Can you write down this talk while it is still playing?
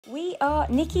We are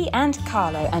Nicki and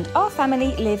Carlo, and our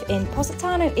family live in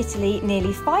Positano, Italy,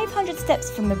 nearly 500 steps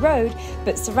from the road,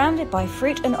 but surrounded by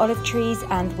fruit and olive trees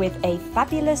and with a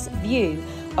fabulous view.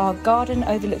 Our garden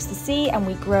overlooks the sea and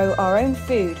we grow our own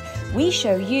food. We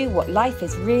show you what life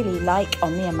is really like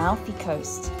on the Amalfi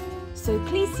Coast. So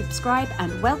please subscribe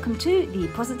and welcome to the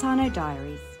Positano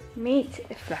Diaries. Meet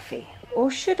Fluffy, or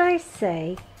should I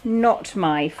say, not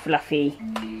my Fluffy,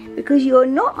 because you're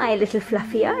not my little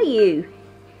Fluffy, are you?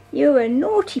 You're a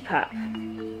naughty pup.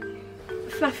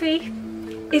 Fluffy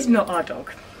is not our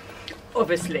dog.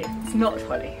 Obviously, it's not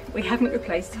Holly. We haven't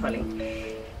replaced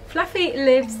Holly. Fluffy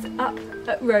lives up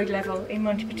at road level in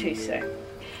Monte Pertuso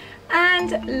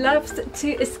and loves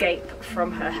to escape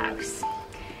from her house.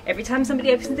 Every time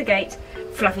somebody opens the gate,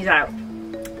 Fluffy's out.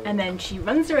 And then she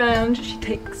runs around, she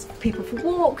takes people for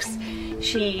walks,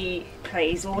 she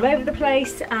plays all over the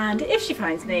place, and if she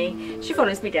finds me, she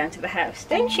follows me down to the house,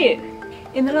 don't you?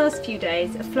 In the last few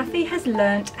days, Fluffy has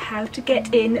learnt how to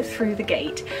get in through the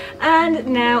gate and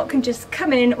now can just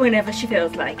come in whenever she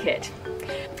feels like it.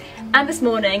 And this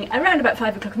morning, around about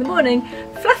 5 o'clock in the morning,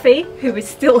 Fluffy, who is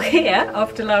still here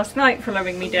after last night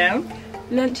following me down,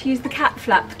 learnt to use the cat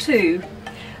flap too.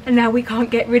 And now we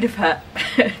can't get rid of her.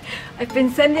 I've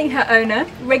been sending her owner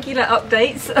regular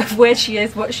updates of where she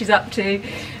is, what she's up to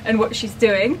and what she's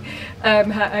doing.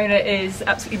 Her owner is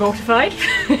absolutely mortified,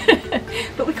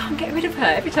 but we can't get rid of her.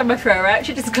 Every time I throw her out,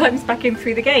 she just climbs back in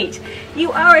through the gate.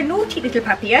 You are a naughty little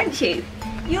puppy, aren't you?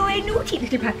 You're a naughty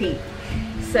little puppy.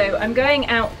 So I'm going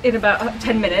out in about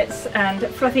 10 minutes and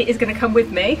Fluffy is going to come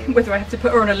with me, whether I have to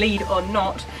put her on a lead or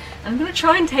not. And I'm going to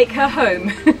try and take her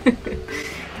home.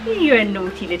 You're a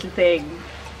naughty little thing.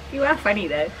 You are funny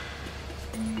though.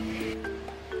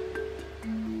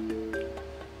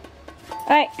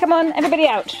 Alright, come on, everybody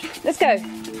out. Let's go.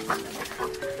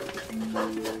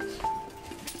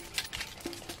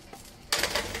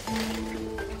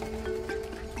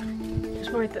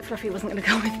 Just worried that Fluffy wasn't going to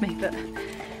come with me, but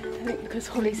I think because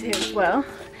Holly's here as well,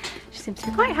 she seems to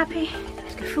be quite happy.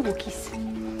 Let's go for walkies.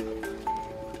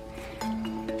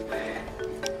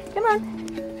 Come on.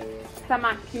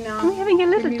 We're having a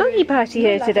little doggy party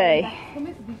here today.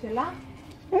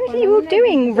 What are you all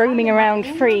doing roaming around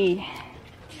free?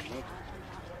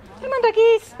 Come on,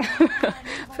 doggies!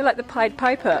 I feel like the Pied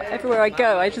Piper. Everywhere I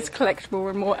go, I just collect more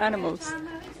and more animals.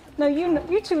 No,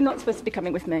 you two are not supposed to be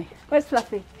coming with me. Where's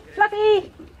Fluffy?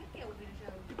 Fluffy!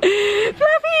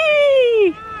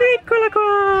 Fluffy! Eccola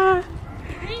qua!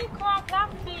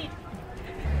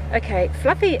 Okay,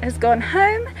 Fluffy has gone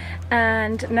home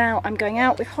and now I'm going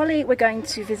out with Holly. We're going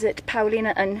to visit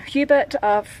Paulina and Hubert,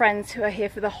 our friends who are here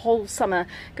for the whole summer.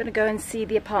 Going to go and see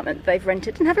the apartment they've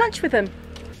rented and have lunch with them.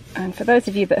 And for those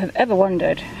of you that have ever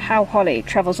wondered how Holly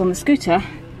travels on the scooter,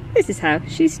 this is how.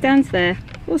 She stands there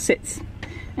or sits.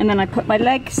 And then I put my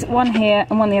legs, one here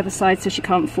and one the other side so she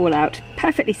can't fall out.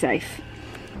 Perfectly safe.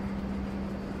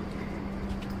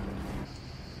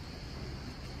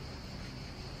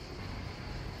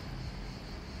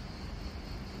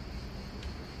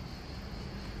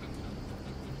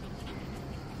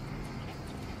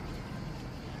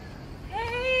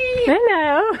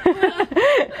 Hello!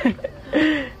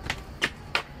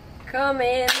 Come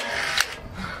in.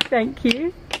 Thank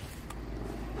you.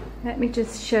 Let me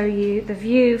just show you the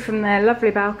view from their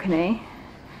lovely balcony.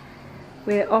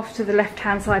 We're off to the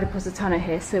left-hand side of Positano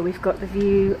here, so we've got the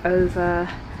view over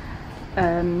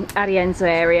Arienzo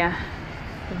area,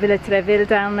 the Villa Treville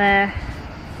down there.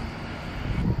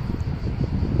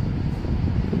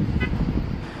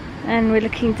 And we're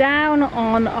looking down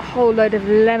on a whole load of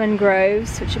lemon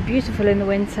groves, which are beautiful in the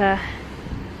winter.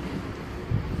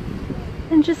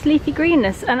 And just leafy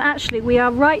greenness. And actually we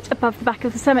are right above the back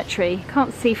of the cemetery.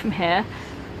 Can't see from here.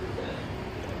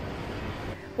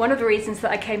 One of the reasons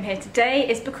that I came here today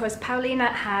is because Paulina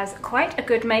has quite a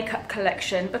good makeup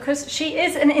collection, because she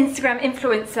is an Instagram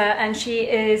influencer and she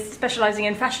is specialising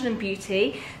in fashion and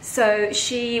beauty. So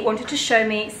she wanted to show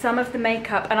me some of the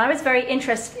makeup and I was very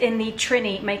interested in the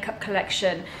Trini makeup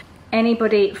collection.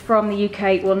 Anybody from the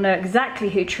UK will know exactly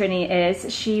who Trini is.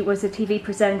 She was a TV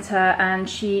presenter and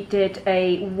she did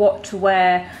a what to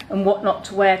wear and what not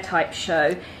to wear type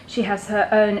show. She has her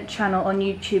own channel on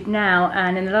YouTube now,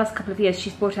 and in the last couple of years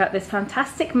she's brought out this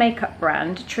fantastic makeup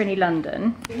brand, Trini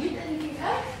London.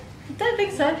 I don't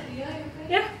think so.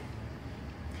 Yeah.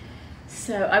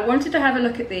 So I wanted to have a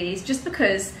look at these just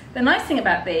because the nice thing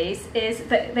about these is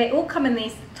that they all come in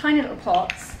these tiny little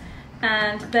pots.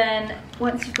 And then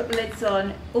once you put the lids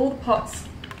on, all the pots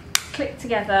click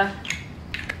together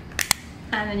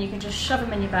and then you can just shove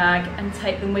them in your bag and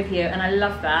take them with you, and I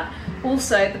love that.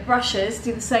 Also the brushes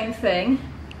do the same thing.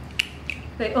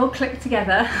 They all click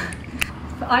together.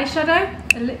 For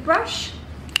eyeshadow, a lip brush,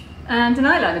 and an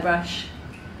eyeliner brush.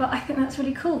 But I think that's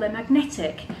really cool. They're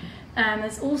magnetic, and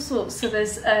there's all sorts. So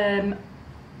there's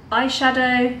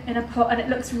eyeshadow in a pot, and it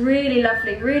looks really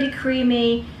lovely, really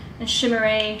creamy and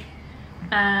shimmery.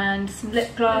 And some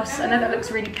lip gloss. I know that looks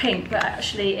really pink, but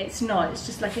actually it's not. It's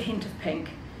just like a hint of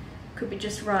pink. Could be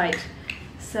just right.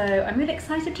 So I'm really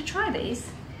excited to try these.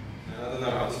 I don't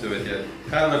know how to do it yet.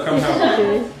 Carlo, come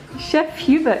help. Chef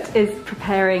Hubert is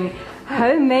preparing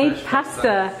homemade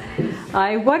pasta.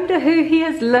 I wonder who he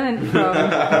has learned from.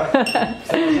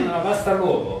 Pasta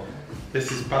all'uovo.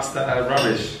 This is pasta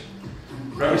rubbish.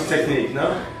 Rubbish technique,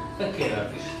 no? Perché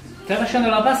rubbish? Stiamo facendo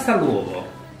la pasta all'uovo.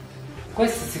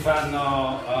 Questi si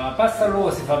fanno, pasta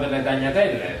all'uovo si fa per le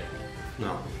tagliatelle?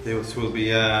 No, this will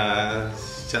be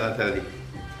scialatelli.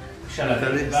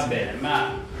 Scialatelli, va bene,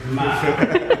 ma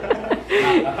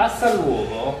la pasta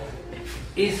all'uovo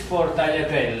is for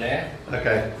tagliatelle.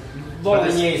 Okay.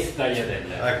 Bolognese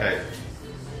tagliatelle. Okay.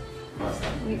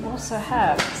 We also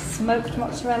have smoked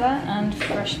mozzarella and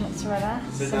fresh mozzarella,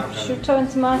 some prosciutto and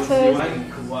tomatoes.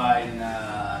 Wine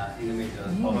in the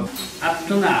middle. Up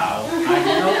to now, I'm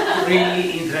not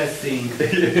really interested in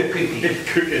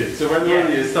cooking. So when will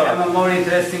you start? I'm more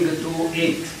interested to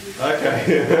eat.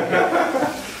 Okay.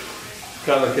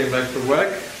 Carlo came back from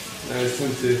work. Now it's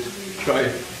time to try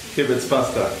Hubert's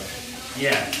pasta.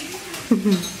 Yeah.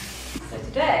 So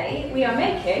today we are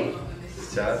making...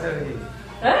 Scialatelli.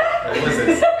 Huh? What is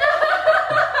this?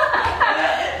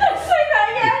 Let's say that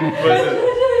again.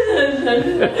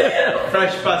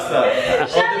 Fresh pasta.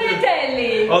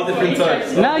 Scialatelli. All different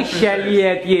types. No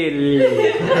scialatelli.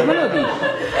 Come lo dici?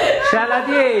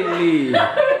 Scialatelli.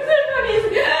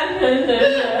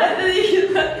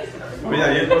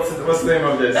 Yeah, what's the name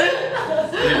of this?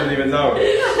 You don't even know.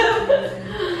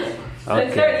 So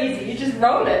it's very easy, you just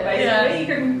roll it basically. Yeah. You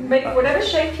can make whatever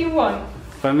shape you want.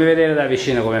 Fammi vedere da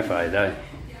vicino come fai, dai.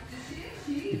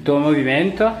 Il tuo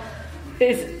movimento?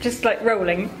 It's just like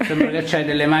rolling. Sembra che c'hai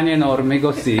delle mani enormi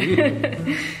così.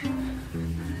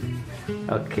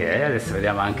 Ok, adesso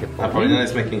vediamo anche Paulino. Paulino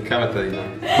is making cavatelli now.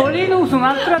 Paulino usa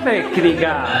un'altra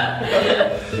tecnica.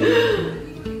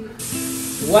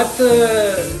 What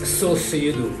sauce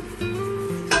you do?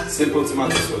 Simple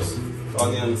tomato sauce.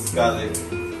 Onions, garlic,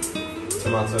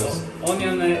 tomatoes.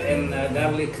 Onion and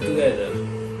garlic together.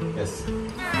 Yes.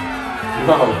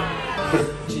 Wow.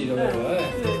 Ci dovevo,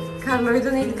 Carlo, you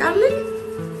don't eat garlic?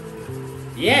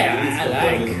 Yeah, I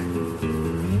like.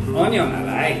 Onion I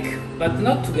like, but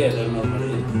not together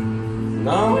normally.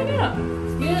 No? Why not?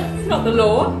 Yeah, it's not the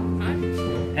law.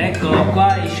 Eccolo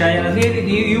qua i scialatelli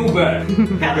di Uber.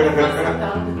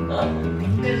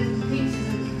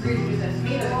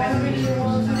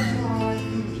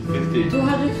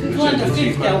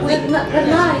 250 a week. Per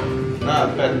night. No,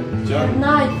 per giorno.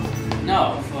 Night.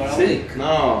 No, for a Sì? week.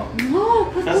 No.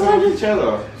 No, per Casa di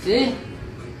cielo. Sì.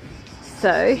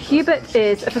 So Hubert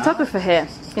is a photographer here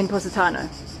in Positano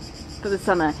for the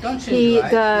summer. Don't you He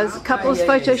like- does couples yeah,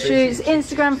 photo yeah, shoots,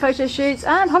 Instagram photo shoots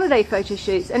and holiday photo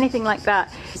shoots, anything like that.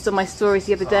 Just on my stories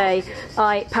the other day,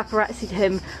 I paparazzi'd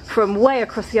him from way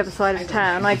across the other side of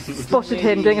town. I spotted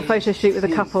him doing a photo shoot with a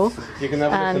couple You can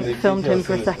have a look and at the filmed him details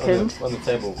for a second. on the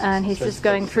table. And he's just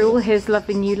going through all his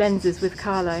lovely new lenses with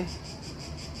Carlo.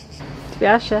 Ti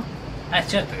piace?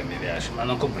 Certo che mi piace, ma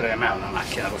non comprerei mai una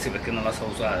macchina così perché non la so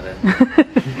usare.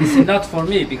 It's not for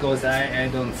me because I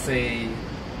don't say.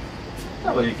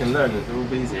 Oh, well, you can learn it. It will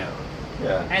be easier.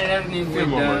 Yeah. I learning Few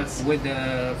moments. with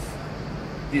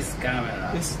this camera.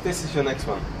 This is your next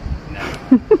one. No.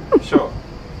 Sure.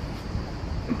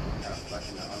 I'm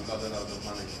not a lot of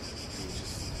money.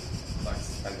 Just like to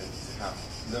spend it to have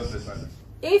a little bit better.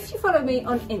 If you follow me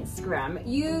on Instagram,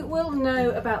 you will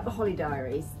know about the Holly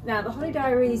Diaries. Now, the Holly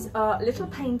Diaries are little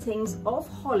paintings of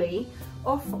Holly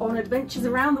off on adventures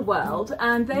around the world,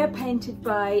 and they are painted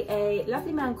by a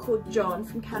lovely man called John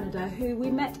from Canada, who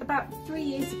we met about 3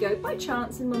 years ago by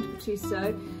chance in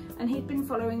Montepatuso, and he'd been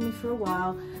following me for a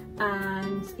while,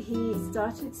 and he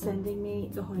started sending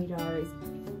me the Holly Diaries.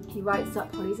 He writes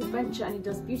up Holly's adventure and he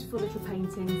does beautiful little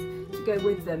paintings to go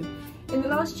with them. In the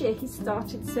last year he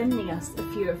started sending us a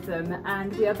few of them,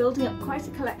 and we are building up quite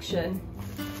a collection.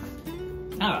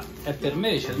 Ah, è per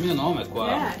me, c'è il mio nome qua.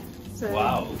 Yeah, so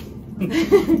Wow.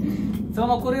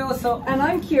 Sono curioso. and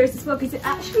I'm curious as well because it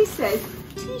actually says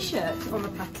t-shirt on the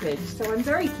package, so I'm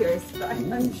very curious, but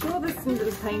I'm sure there's some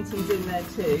little paintings in there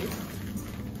too.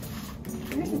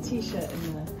 There is a t-shirt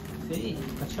in there. Sì,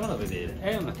 facciamolo vedere.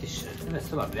 È una t-shirt,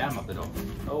 adesso la apriamo però.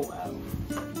 Oh wow.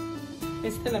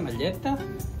 Questa è la maglietta?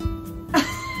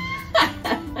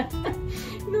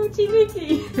 No naughty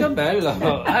Nicki. Che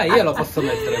bello! Ah, io lo posso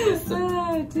mettere questo.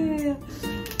 Oh dear.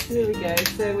 Here we go.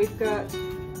 So we've got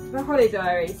the Holly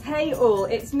Diaries. Hey all,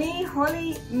 it's me,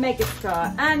 Holly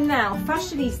Megastar, and now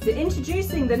Fashionista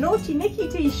introducing the Naughty Nicki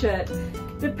t-shirt.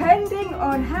 Depending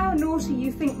on how naughty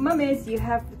you think mum is, you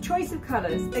have the choice of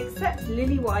colours, except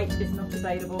lily white is not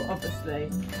available, obviously.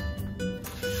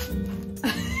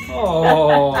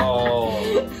 Oh,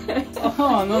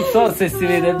 non so se si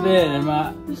vede bene,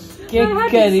 ma che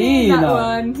carino! That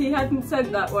one. He hadn't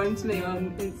sent that one to me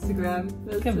on Instagram.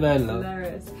 That's Che bello!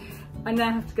 Hilarious. I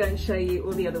now have to go and show you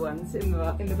all the other ones in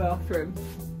the bathroom.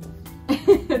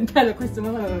 Bello questo,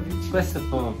 ma questo è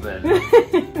proprio bello.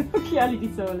 Occhiali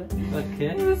di sole.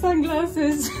 Ok. The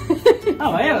sunglasses.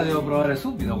 Ah, ma io la devo provare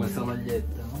subito questa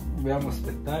maglietta, non dobbiamo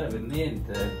aspettare per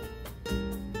niente.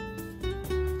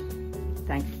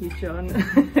 Thank you, John.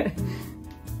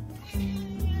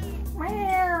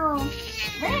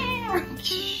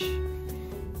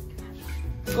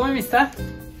 Come mi sta?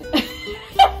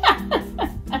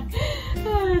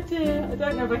 Oh dear, I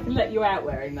don't know if I can let you out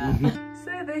wearing that.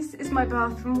 So this is my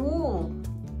bathroom wall,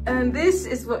 and this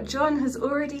is what John has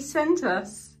already sent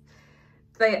us.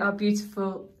 They are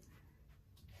beautiful.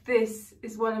 This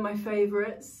is one of my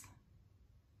favourites.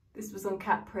 This was on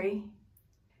Capri.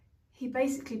 He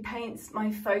basically paints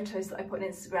my photos that I put on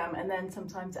Instagram and then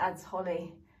sometimes adds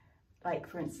Holly. Like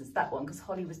for instance that one, because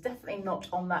Holly was definitely not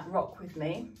on that rock with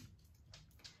me.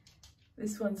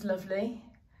 This one's lovely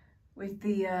with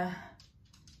the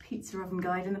pizza oven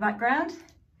guide in the background.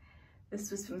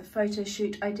 This was from the photo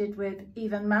shoot I did with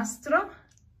Ivan Mastro.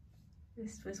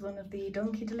 This was one of the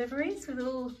donkey deliveries with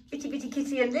all itty bitty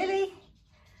kitty and Lily.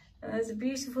 And there's a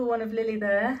beautiful one of Lily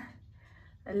there.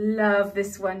 I love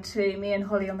this one too, me and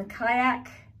Holly on the kayak.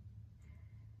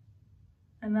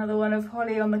 Another one of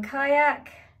Holly on the kayak.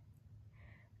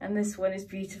 And this one is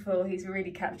beautiful. He's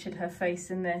really captured her face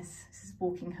in this. This is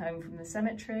walking home from the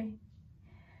cemetery.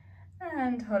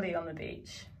 And Holly on the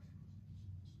beach.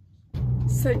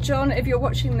 So John, if you're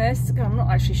watching this, I'm not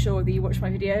actually sure whether you watch my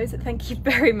videos, thank you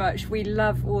very much. We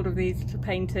love all of these little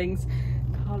paintings.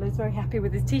 Carlo's very happy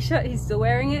with his t-shirt, he's still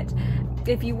wearing it.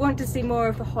 If you want to see more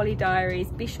of the Holly Diaries,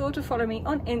 be sure to follow me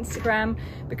on Instagram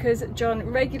because John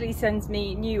regularly sends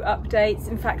me new updates.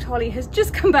 In fact, Holly has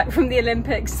just come back from the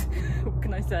Olympics. What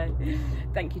can I say?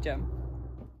 Thank you, John.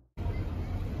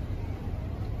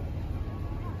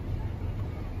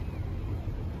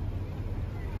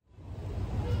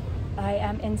 I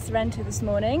am in Sorrento this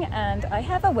morning and I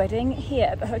have a wedding here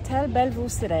at the Hotel Bellevue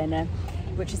Sirene,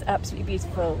 which is absolutely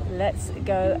beautiful. Let's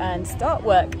go and start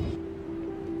work.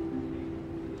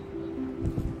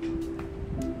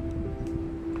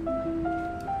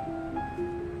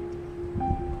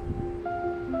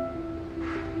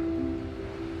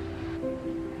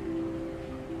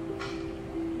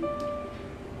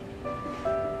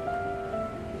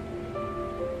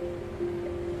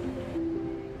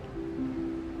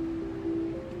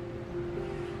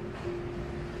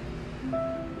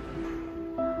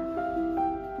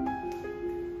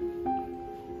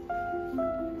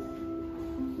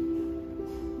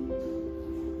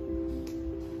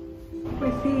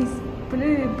 With these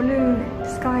blue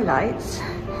skylights,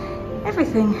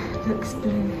 everything looks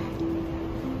blue.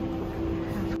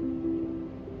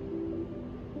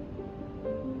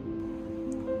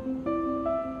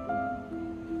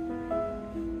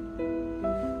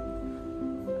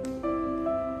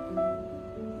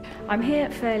 I'm here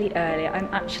fairly early. I'm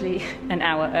actually an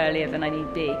hour earlier than I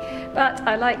need be, but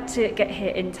I like to get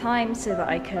here in time so that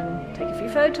I can take a few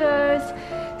photos,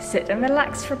 sit and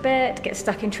relax for a bit, get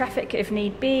stuck in traffic if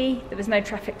need be. There was no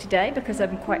traffic today because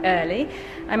I'm quite early.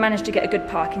 I managed to get a good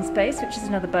parking space, which is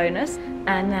another bonus.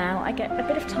 And now I get a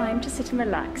bit of time to sit and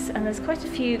relax. And there's quite a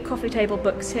few coffee table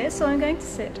books here, so I'm going to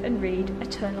sit and read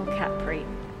Eternal Capri.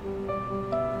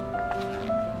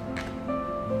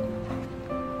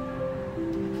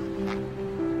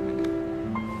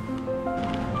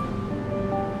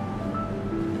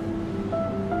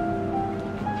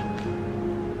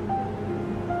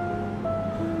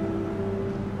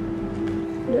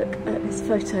 Look at this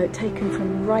photo taken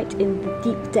from right in the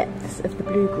deep depths of the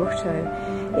Blue Grotto.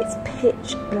 It's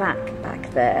pitch black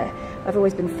back there. I've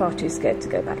always been far too scared to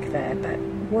go back there, but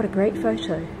what a great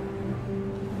photo.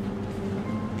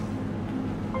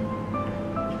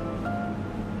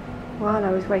 While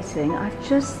I was waiting, I've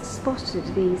just spotted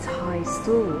these high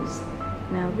stools.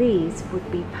 Now these would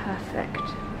be perfect.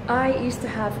 I used to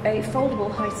have a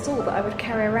foldable high stool that I would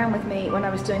carry around with me when I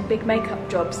was doing big makeup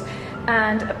jobs.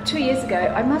 And 2 years ago,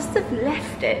 I must have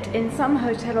left it in some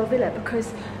hotel or villa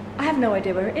because I have no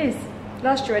idea where it is.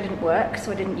 Last year I didn't work,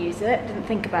 so I didn't use it, didn't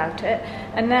think about it.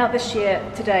 And now this year,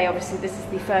 today, obviously this is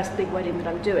the first big wedding that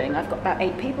I'm doing. I've got about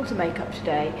 8 people to make up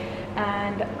today,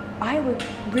 and I would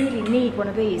really need one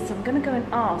of these. So I'm going to go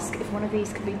and ask if one of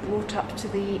these can be brought up to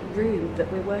the room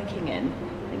that we're working in.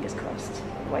 Fingers crossed.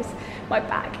 Otherwise, my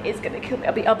back is going to kill me.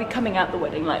 I'll be coming out the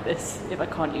wedding like this if I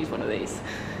can't use one of these.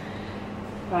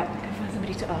 Right, I'm going to find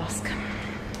somebody to ask.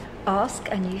 Ask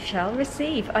and you shall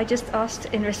receive. I just asked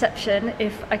in reception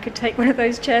if I could take one of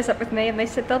those chairs up with me, and they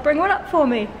said they'll bring one up for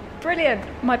me. Brilliant.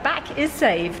 My back is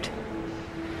saved.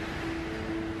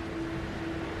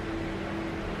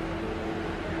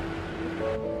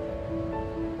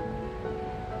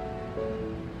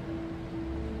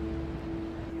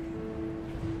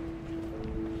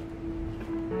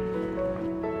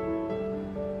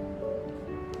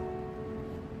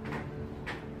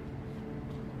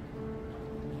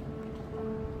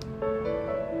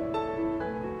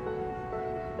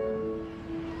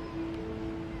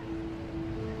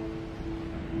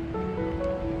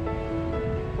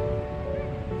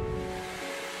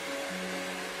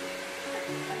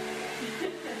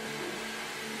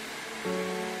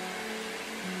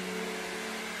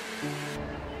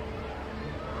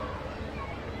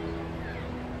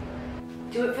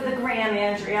 Do it for the gram,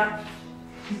 Andrea.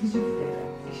 You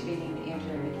should be named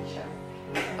Andrea Nicki Show.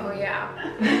 Oh yeah.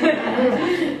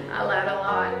 I laugh a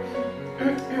lot.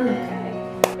 Okay.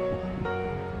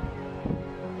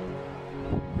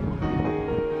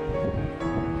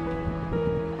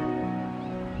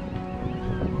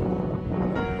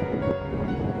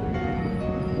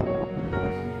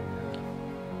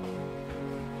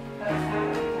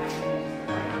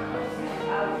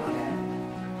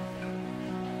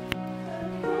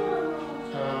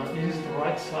 Is this the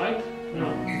right side? No,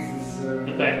 this is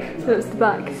the back. So it's the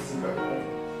back.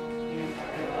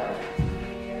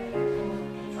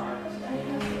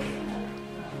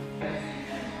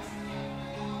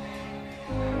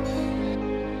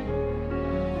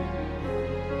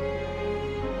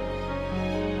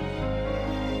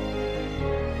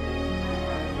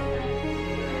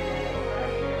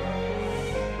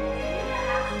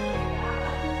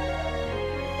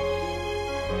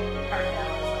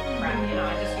 You know,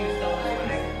 I just use those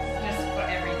just for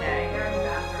every day. They're in the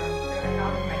bathroom. They're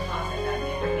found in my closet that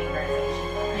everything right like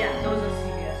cheap ones. Yeah, those are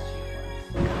CVS cheap ones.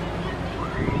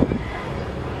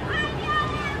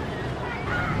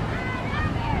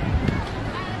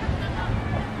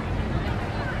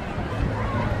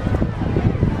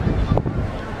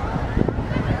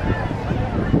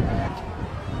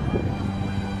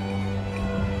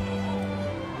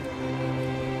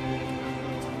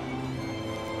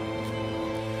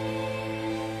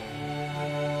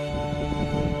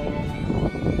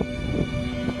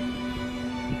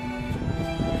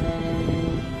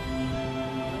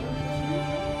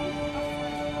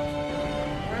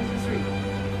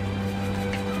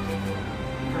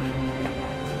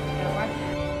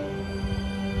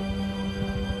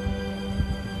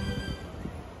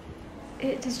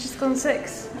 It has just gone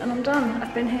 6 and I'm done.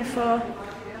 I've been here for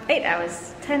 8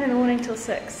 hours, 10 in the morning till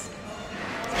 6.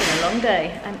 It's been a long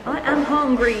day and I am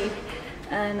hungry.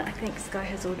 And I think Sky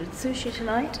has ordered sushi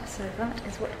tonight, so that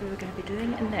is what we were going to be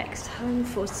doing next. Home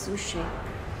for sushi.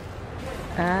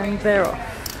 And they're off.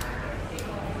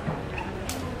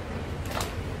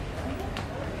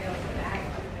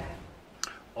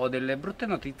 Ho delle brutte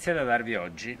notizie da darvi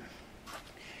oggi.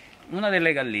 Una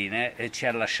delle galline ci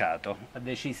ha lasciato, ha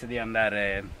deciso di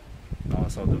andare, non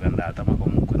so dove è andata, ma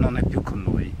comunque non è più con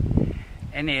noi.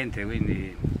 E niente,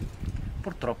 quindi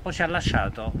purtroppo ci ha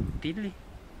lasciato. Tilly?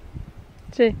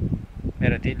 Sì.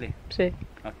 Era Tilly? Sì.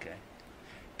 Ok.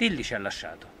 Tilly ci ha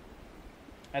lasciato.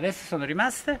 Adesso sono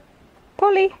rimaste?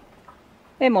 Polly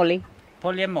e Molly.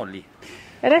 Polly e Molly.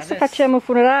 Adesso facciamo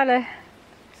funerale?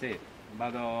 Sì,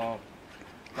 vado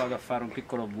a fare un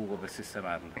piccolo buco per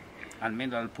sistemarlo.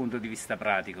 Almeno dal punto di vista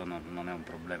pratico non è un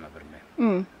problema per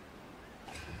me.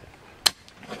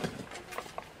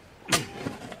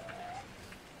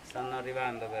 Stanno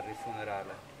arrivando per il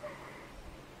funerale.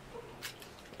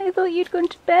 I thought you'd gone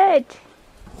to bed.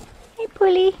 Hey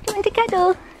Polly, do you want to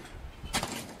cuddle?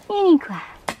 Vieni qua.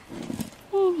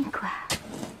 Vieni qua.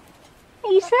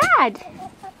 Are you sad?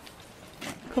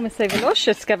 Come sei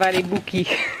veloce a scavare I buchi.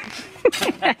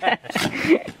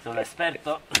 Sono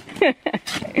esperto.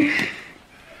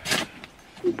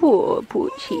 Poor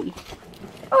Poochie.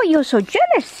 Oh, you're so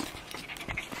jealous.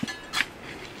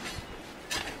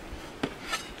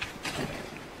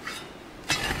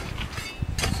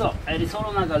 So, eri solo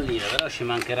una gallina, però ci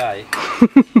mancherai.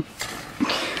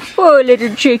 Oh,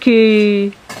 little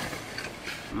chickie.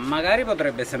 Magari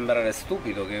potrebbe sembrare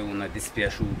stupido che uno è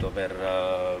dispiaciuto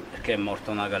perché è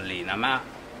morta una gallina, ma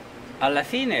alla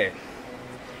fine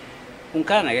un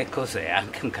cane che cos'è?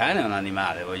 Anche un cane è un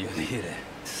animale, voglio dire.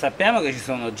 Sappiamo che ci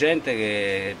sono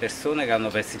persone che hanno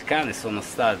perso il cane e sono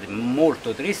stati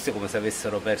molto tristi, come se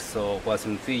avessero perso quasi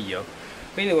un figlio.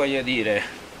 Quindi voglio dire,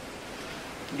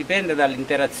 dipende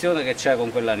dall'interazione che c'è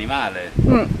con quell'animale.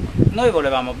 Noi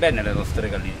volevamo bene le nostre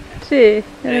galline. Sì,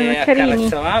 Le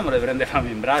accarezzavamo, le prendevamo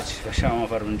in braccio, ci facevamo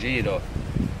fare un giro.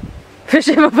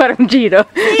 Facevamo fare un giro?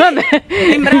 Sì, vabbè.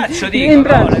 In braccio, dico. In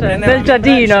braccio, no, nel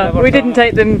giardino. We didn't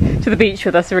take them to the beach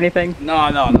with us or anything. No,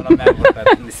 non l'abbiamo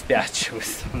portato, mi dispiace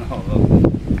questo, no.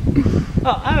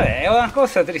 No, vabbè, è una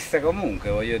cosa triste comunque,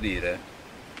 voglio dire.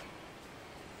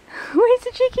 Where's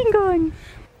the chicken going?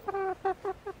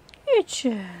 It's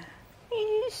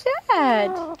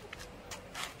sad.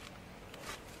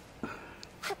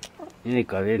 Vieni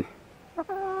qua, vieni.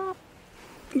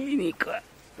 Vieni qua.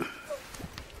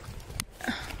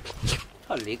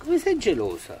 Olli, come sei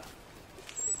gelosa?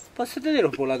 Posso tenere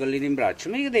un po' la gallina in braccio?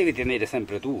 Ma che devi tenere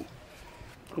sempre tu?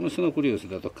 Come sono curioso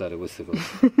da toccare queste cose.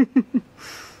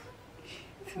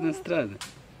 Sei una strada.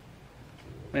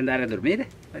 Vuoi andare a dormire?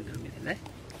 Vai a dormire, dai.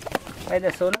 Vai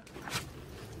da sola?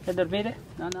 Vai a dormire?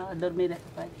 No, a dormire,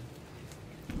 vai.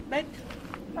 Vai.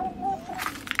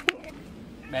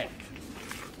 Vai.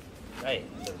 Vai a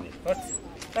dormire, forza.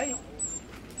 Vai.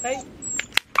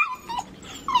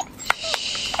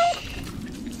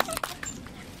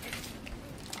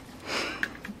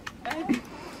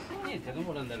 Niente, non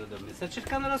vuole andare a dormire, sta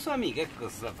cercando la sua amica, che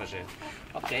cosa sta facendo?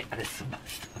 Ok, adesso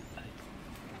basta.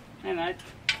 Night.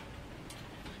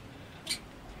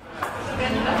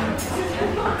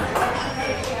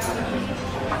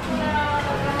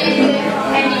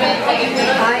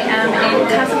 I am in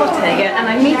Casa Bottega and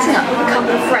I'm meeting up with a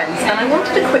couple of friends, and I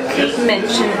wanted to quickly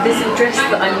mention this dress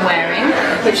that I'm wearing,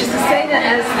 which is the same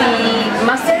as the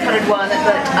mustard coloured one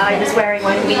that I was wearing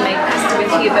when we made pasta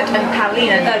with Hubert and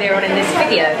Paulina earlier on in this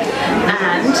video,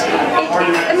 and it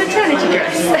is a maternity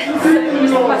dress, so it was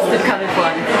the mustard coloured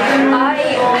one. I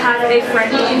have a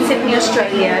friend in Sydney,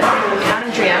 Australia,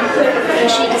 Andrea, and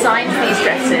she designs these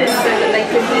dresses so that they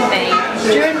can be made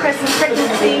during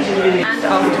pregnancy and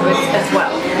afterwards as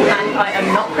well. And I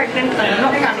am not pregnant, and I'm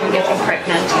not planning on getting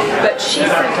pregnant, but she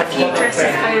sent a few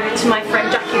dresses over to my friend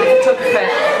Jackie, the photographer,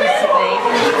 recently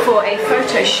for a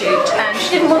photo shoot, and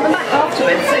she didn't want them back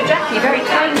afterwards, so Jackie very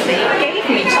kindly gave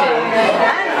me two,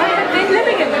 and I have been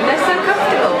living in them. They're so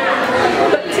comfortable.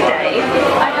 But today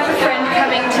I have a friend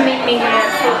coming to meet me here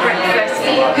for breakfast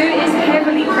who is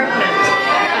heavily pregnant,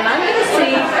 and I'm going to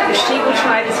see if she will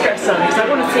try this dress on, because I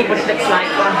want to see what it looks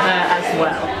like on her as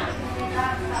well.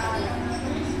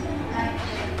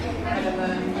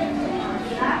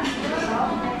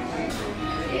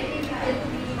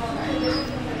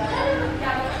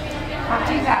 I'll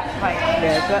do that like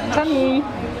There's that tummy.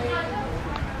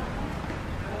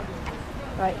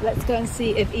 Right, let's go and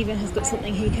see if Ivan has got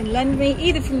something he can lend me,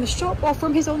 either from the shop or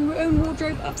from his own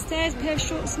wardrobe upstairs. Pair of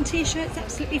shorts and t-shirts,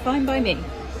 absolutely fine by me.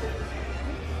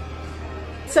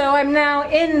 So I'm now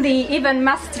in the Ivan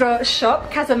Mastro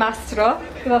shop, Casa Mastro,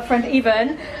 with our friend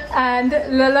Ivan, and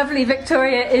the lovely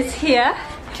Victoria is here.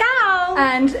 ciao!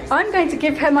 And I'm going to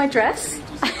give her my dress,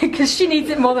 because she needs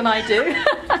it more than I do.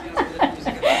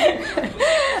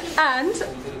 And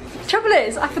trouble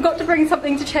is, I forgot to bring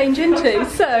something to change into,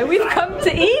 so we've come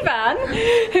to Ivan,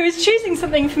 who is choosing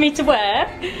something for me to wear,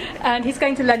 and he's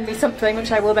going to lend me something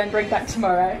which I will then bring back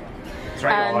tomorrow.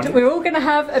 And we're all going to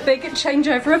have a big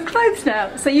changeover of clothes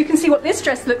now, so you can see what this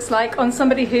dress looks like on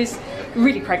somebody who's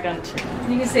really pregnant.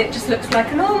 You can see it just looks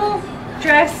like a normal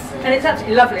dress, and it's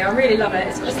absolutely lovely. I really love it.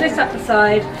 It's just lit up the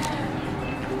side.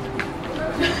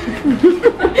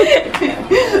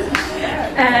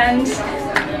 And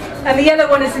the yellow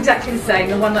one is exactly the same,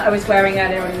 the one that I was wearing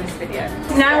earlier in this video.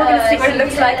 Now we're going to see what it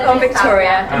looks like on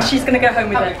Victoria, and she's going to go home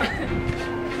with it.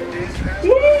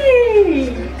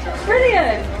 Yay!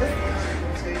 Brilliant!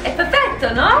 È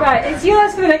perfetto, no? Right, it's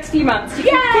yours for the next few months. You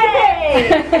can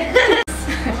keep it.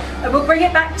 I will bring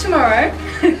it back tomorrow,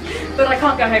 but I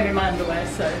can't go home in my underwear,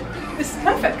 so this is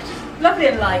perfect. Lovely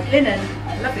and light, linen.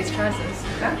 I love these trousers.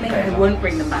 Maybe I won't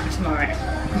bring them back tomorrow.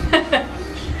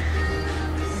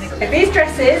 These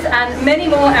dresses and many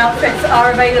more outfits are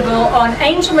available on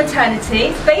Angel Maternity.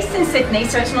 It's based in Sydney,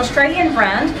 so it's an Australian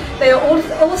brand. They are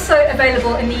also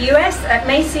available in the US at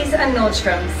Macy's and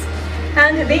Nordstrom's.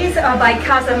 And these are by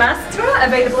Casa Mastro,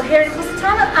 available here in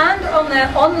Positano and on their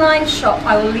online shop.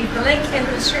 I will leave the link in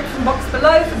the description box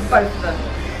below for both of them.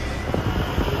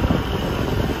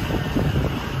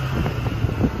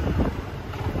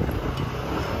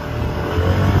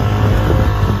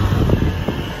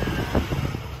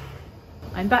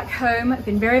 back home. I've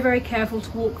been very, very careful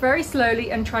to walk very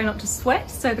slowly and try not to sweat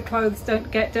so the clothes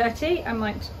don't get dirty. I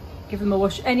might give them a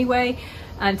wash anyway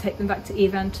and take them back to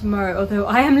Evan tomorrow, although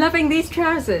I am loving these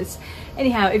trousers.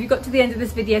 Anyhow, if you got to the end of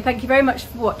this video, thank you very much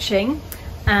for watching,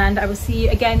 and I will see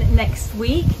you again next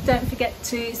week. Don't forget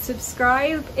to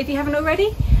subscribe if you haven't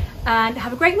already, and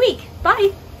have a great week.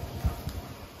 Bye.